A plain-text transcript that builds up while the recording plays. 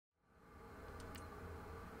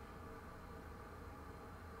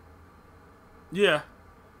Yeah,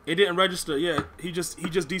 it didn't register. Yeah, he just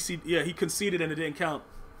DC'd. Yeah, he conceded and it didn't count.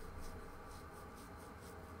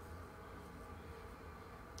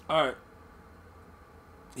 All right.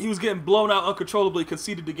 He was getting blown out uncontrollably,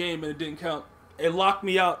 conceded the game, and it didn't count. It locked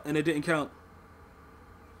me out, and it didn't count.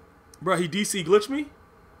 Bro, he DC glitched me?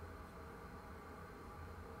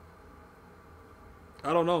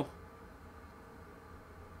 I don't know.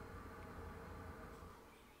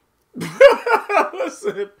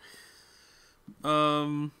 Listen.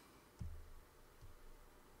 Um.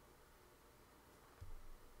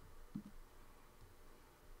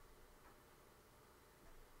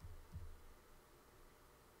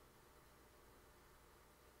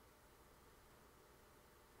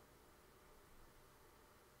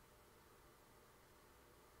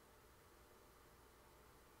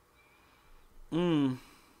 Mm.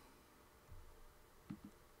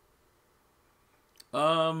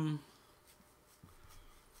 Um.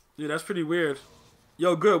 Yeah, that's pretty weird.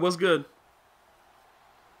 Yo, good. What's good?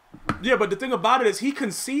 Yeah, but the thing about it is he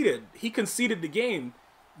conceded. He conceded the game.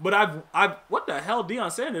 But what the hell,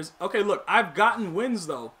 Deion Sanders? Okay, look, I've gotten wins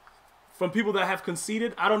though from people that have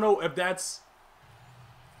conceded. I don't know if that's.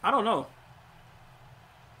 I don't know.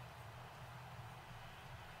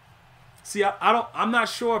 See, I don't. I'm not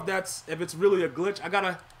sure if it's really a glitch. I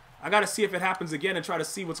gotta see if it happens again and try to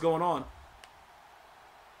see what's going on.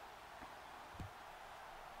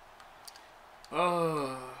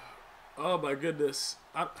 Oh my goodness.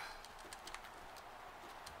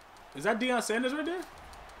 Is that Deion Sanders right there?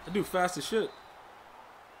 That dude fast as shit.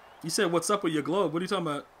 You said, what's up with your globe? What are you talking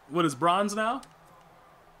about? What, is bronze now?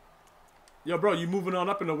 Yo, bro, you moving on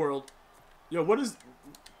up in the world. Yo, what is...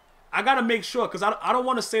 I gotta make sure, because I don't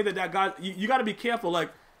want to say that guy... You gotta be careful,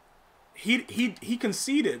 like... He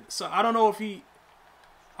conceded, so I don't know if he...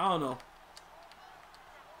 I don't know.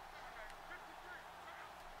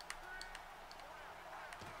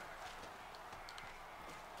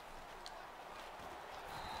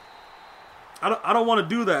 I don't want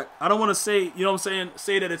to do that. I don't want to say, you know what I'm saying,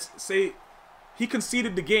 say that he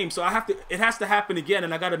conceded the game, so it has to happen again,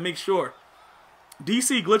 and I got to make sure.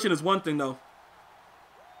 DC glitching is one thing though.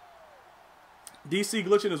 DC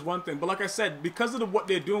glitching is one thing, but like I said, because of what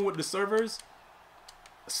they're doing with the servers,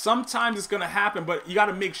 sometimes it's going to happen, but you got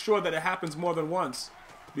to make sure that it happens more than once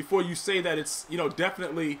before you say that it's, you know,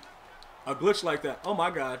 definitely a glitch like that. Oh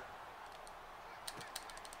my god.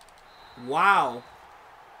 Wow.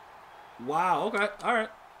 Wow, okay, alright.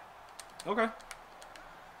 Okay.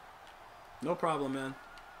 No problem, man.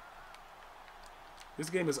 This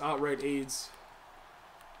game is outright AIDS.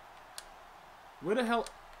 Where the hell...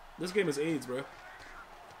 This game is AIDS, bro.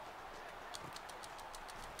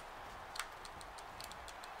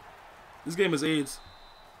 This game is AIDS.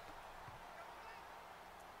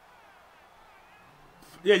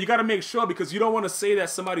 Yeah, you gotta make sure, because you don't want to say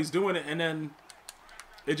that somebody's doing it and then...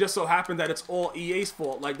 It just so happened that it's all EA's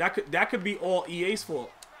fault. Like that could be all EA's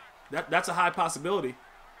fault. That's a high possibility.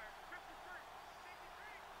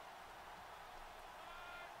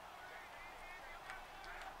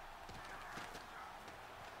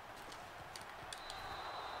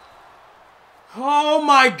 Oh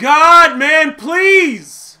my god, man,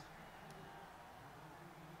 please.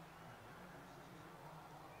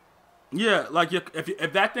 Yeah, like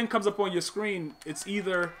if that thing comes up on your screen, it's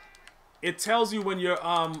either it tells you when your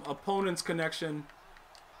opponent's connection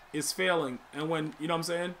is failing, and when, you know what I'm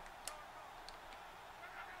saying?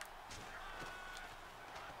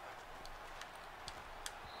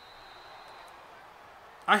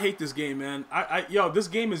 I hate this game, man. Yo, this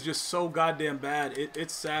game is just so goddamn bad.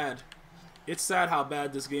 It's sad. It's sad how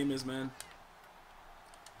bad this game is, man.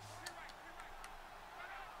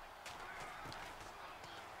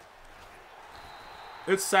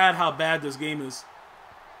 It's sad how bad this game is.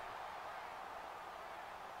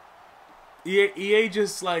 EA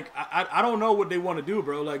just, like, I don't know what they want to do,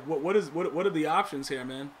 bro. Like, what are the options here,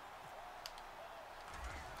 man?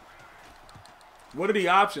 What are the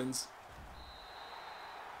options?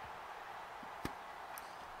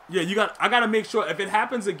 Yeah, I gotta make sure if it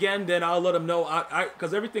happens again, then I'll let them know.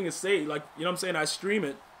 Because everything is saved. Like, you know what I'm saying? I stream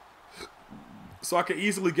it, so I can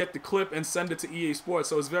easily get the clip and send it to EA Sports.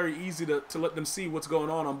 So it's very easy to let them see what's going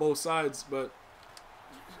on both sides. But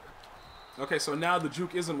okay, so now the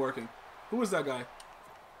juke isn't working. Who is that guy?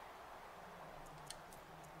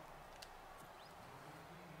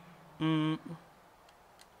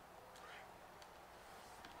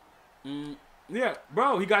 Yeah,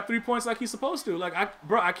 bro, he got 3 points like he's supposed to. Like,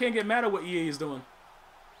 I can't get mad at what EA is doing.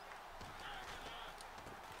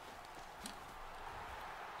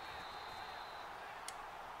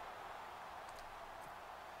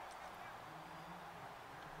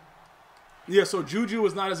 Yeah, so Juju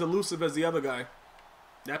is not as elusive as the other guy.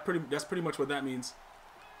 That's pretty much what that means.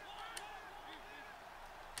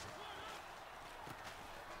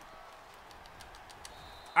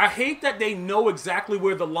 I hate that they know exactly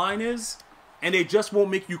where the line is and they just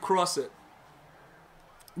won't make you cross it.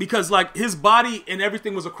 Because, like, his body and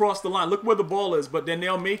everything was across the line. Look where the ball is, but then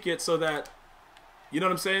they'll make it so that, you know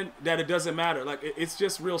what I'm saying? That it doesn't matter. Like, it's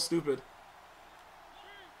just real stupid.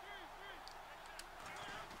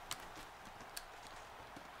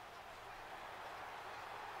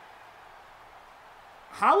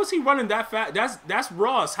 How is he running that fast? That's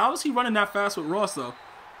Ross. How is he running that fast with Ross, though?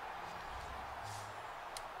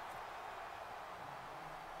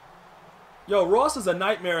 Yo, Ross is a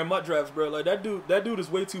nightmare in MUT Drafts, bro. Like that dude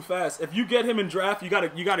is way too fast. If you get him in draft, you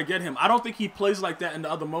gotta get him. I don't think he plays like that in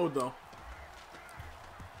the other mode though.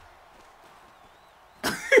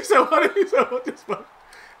 He said what? He said what this bum?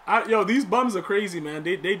 Yo, these bums are crazy, man.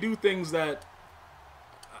 They do things that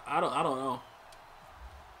I don't know.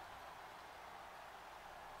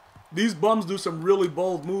 These bums do some really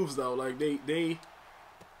bold moves though. Like they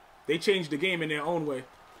change the game in their own way.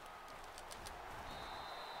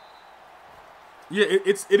 Yeah,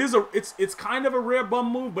 it's kind of a rare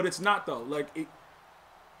bum move, but it's not though. Like,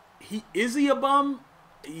 is he a bum?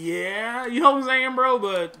 Yeah, you know what I'm saying, bro.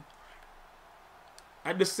 But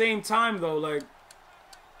at the same time, though, like,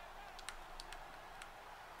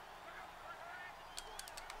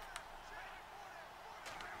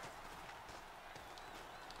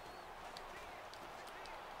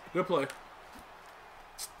 good play,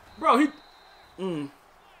 bro.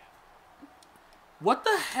 What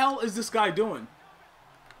the hell is this guy doing?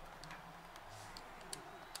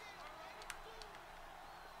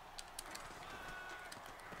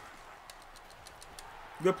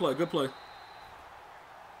 Good play, good play.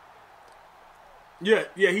 Yeah,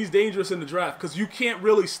 he's dangerous in the draft because you can't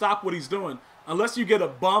really stop what he's doing. Unless you get a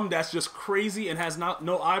bum that's just crazy and has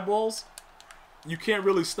no eyeballs, you can't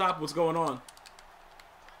really stop what's going on.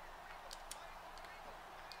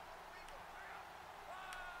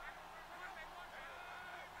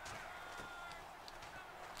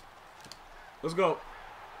 Let's go.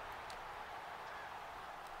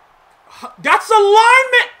 That's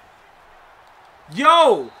alignment!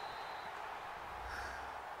 Yo!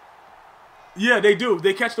 Yeah, they do.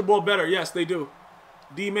 They catch the ball better. Yes, they do.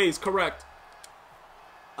 D Mays, correct.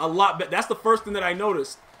 A lot better. That's the first thing that I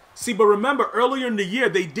noticed. See, but remember, earlier in the year,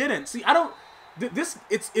 they didn't. See, I don't...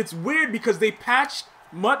 It's weird because they patched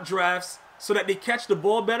MUT Drafts so that they catch the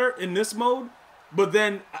ball better in this mode. But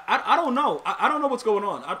then, I don't know. I don't know what's going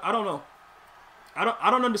on. I don't know.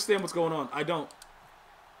 I don't understand what's going on. I don't.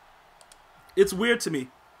 It's weird to me.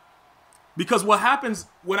 Because what happens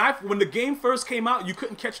when the game first came out, you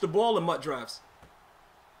couldn't catch the ball in MUT Drafts.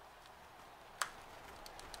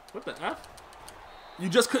 What the F? You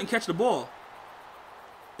just couldn't catch the ball.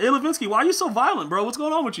 Hey, Levinsky, why are you so violent, bro? What's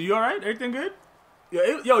going on with you? You alright? Everything good?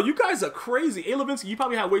 Yo, you guys are crazy. Hey, Levinsky, you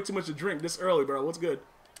probably had way too much to drink this early, bro. What's good?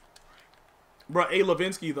 Bro, hey,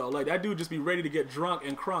 Levinsky, though. Like, that dude just be ready to get drunk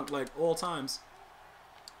and crunk, like, all times.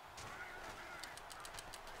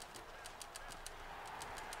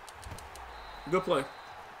 Good play.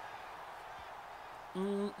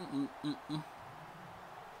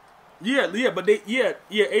 Yeah, but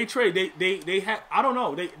A-Trade, they had, I don't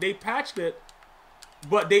know, they patched it,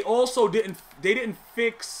 but they also didn't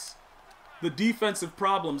fix the defensive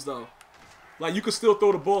problems though. Like you could still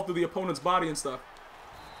throw the ball through the opponent's body and stuff.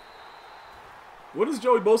 What is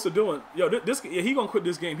Joey Bosa doing? Yo, he gonna quit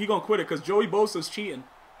this game. He gonna quit it because Joey Bosa's cheating.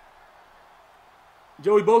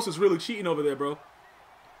 Joey Bosa's really cheating over there, bro.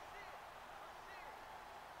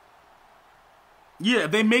 Yeah,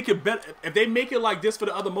 if they make it better, if they make it like this for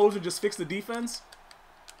the other modes and just fix the defense,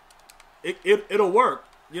 it'll work.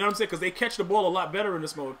 You know what I'm saying? Because they catch the ball a lot better in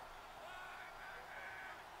this mode.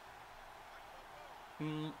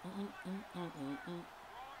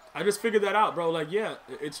 I just figured that out, bro. Like, yeah,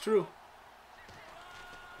 it's true.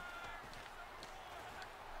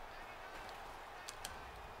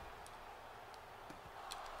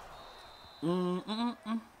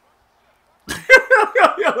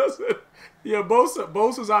 Yeah, listen. Yeah,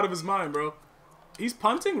 Bosa's out of his mind, bro. He's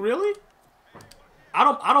punting, really? I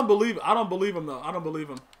don't believe him though. I don't believe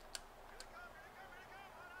him.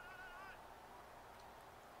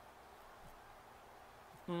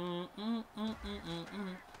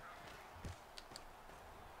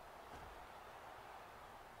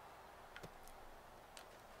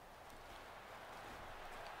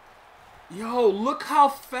 Yo, look how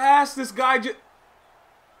fast this guy just...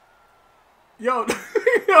 Yo,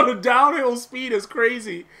 yo, the downhill speed is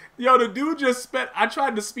crazy. Yo, the dude just sped... I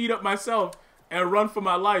tried to speed up myself. and run for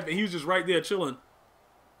my life, and he was just right there chilling.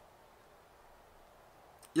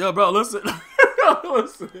 Yo, bro, listen.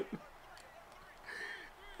 Listen.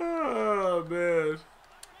 Oh, man.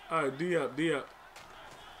 All right, D up, D up.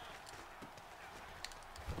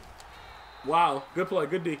 Wow, good play,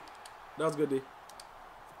 good D. That was good D.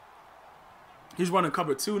 He's running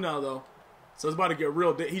cover 2 now, though. So it's about to get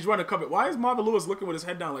real. He's running cover. Why is Marvin Lewis looking with his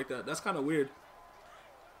head down like that? That's kind of weird.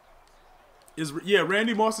 Yeah,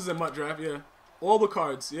 Randy Moss is in MUT Draft, yeah. All the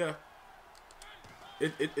cards, yeah.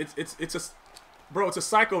 It's a... Bro, it's a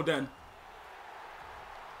Psycho Den.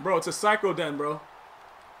 Bro, it's a Psycho Den, bro.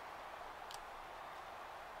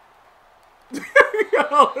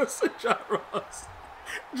 Yo, listen, John Ross.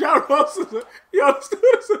 John Ross is a... Yo,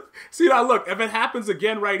 see now, look, if it happens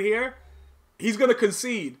again right here, he's going to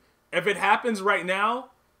concede. If it happens right now,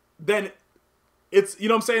 then it's, you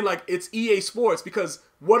know what I'm saying? Like, it's EA Sports, because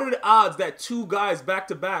what are the odds that 2 guys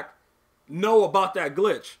back-to-back know about that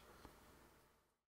glitch?